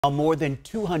More than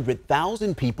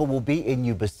 200,000 people will be in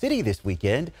Yuba City this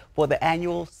weekend for the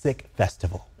Annual Sikh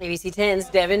Festival. ABC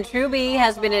 10's Devin Truby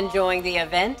has been enjoying the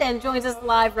event and joins us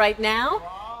live right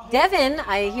now. Devin,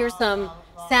 I hear some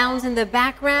sounds in the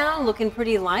background, looking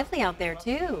pretty lively out there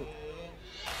too.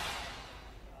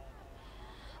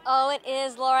 Oh, it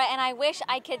is, Laura, and I wish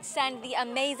I could send the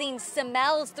amazing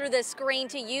smells through the screen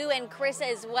to you and Chris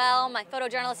as well. My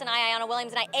photojournalist and I, Ayanna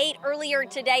Williams, and I ate earlier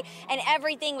today, and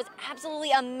everything was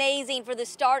absolutely amazing for the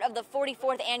start of the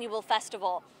 44th Annual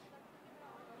Festival.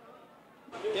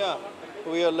 Yeah,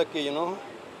 we are lucky, you know.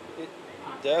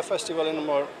 Their festival in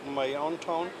my own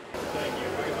town.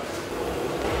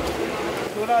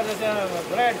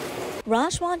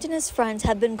 Rajwant and his friends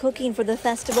have been cooking for the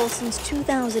festival since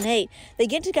 2008. They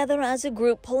get together as a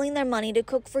group, pulling their money to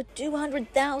cook for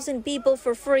 200,000 people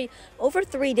for free over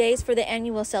 3 days for the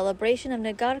annual celebration of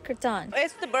Nagar Kirtan.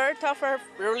 It's the birth of our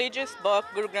religious book,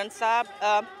 Guru Granth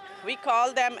Sahib. We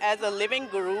call them as a living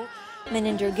guru.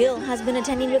 Maninder Gill has been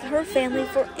attending with her family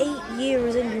for 8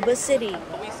 years in Yuba City.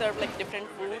 We serve like different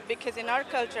food because in our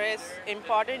culture it's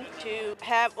important to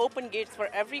have open gates for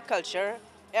every culture.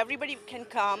 Everybody can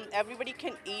come, everybody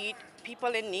can eat. People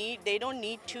in need, they don't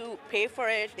need to pay for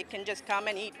it. They can just come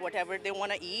and eat whatever they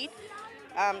want to eat.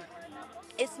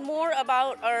 It's more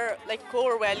about our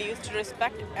core values to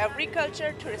respect every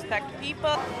culture, to respect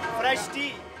people. Fresh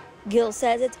tea. Gill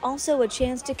says it's also a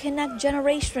chance to connect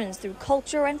generations through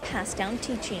culture and pass down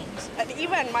teachings. And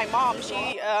even my mom,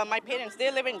 my parents,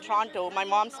 they live in Toronto. My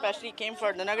mom especially came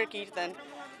for the Nagar Kirtan.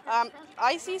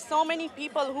 I see so many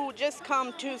people who just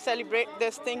come to celebrate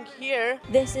this thing here.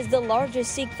 This is the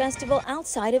largest Sikh festival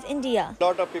outside of India. A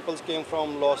lot of people came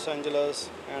from Los Angeles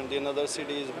and in other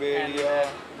cities, Bay Area,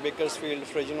 Bakersfield,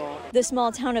 Fresno. The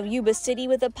small town of Yuba City,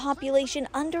 with a population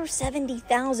under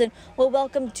 70,000, will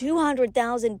welcome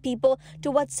 200,000 people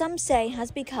to what some say has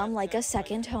become like a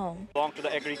second home. Belong to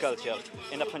the agriculture.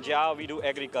 In the Punjab, we do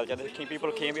agriculture.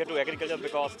 People came here to agriculture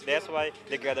because that's why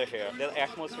they gather here. The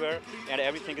atmosphere and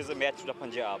everything is a match to the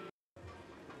Punjab.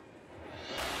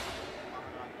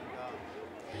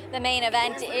 The main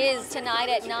event is tonight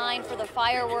at 9 for the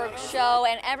fireworks show,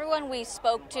 and everyone we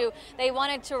spoke to, they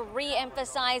wanted to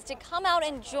re-emphasize to come out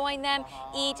and join them,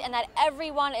 eat, and that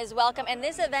everyone is welcome. And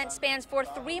this event spans for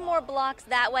 3 more blocks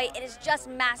that way. It is just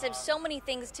massive. So many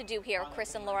things to do here,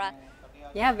 Chris and Laura.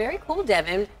 Yeah, very cool,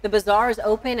 Devin. The bazaar is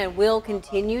open and will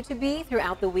continue to be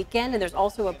throughout the weekend, and there's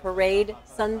also a parade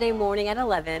Sunday morning at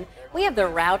 11. We have the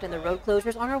route and the road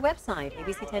closures on our website,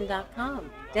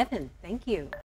 abc10.com. Devin, thank you.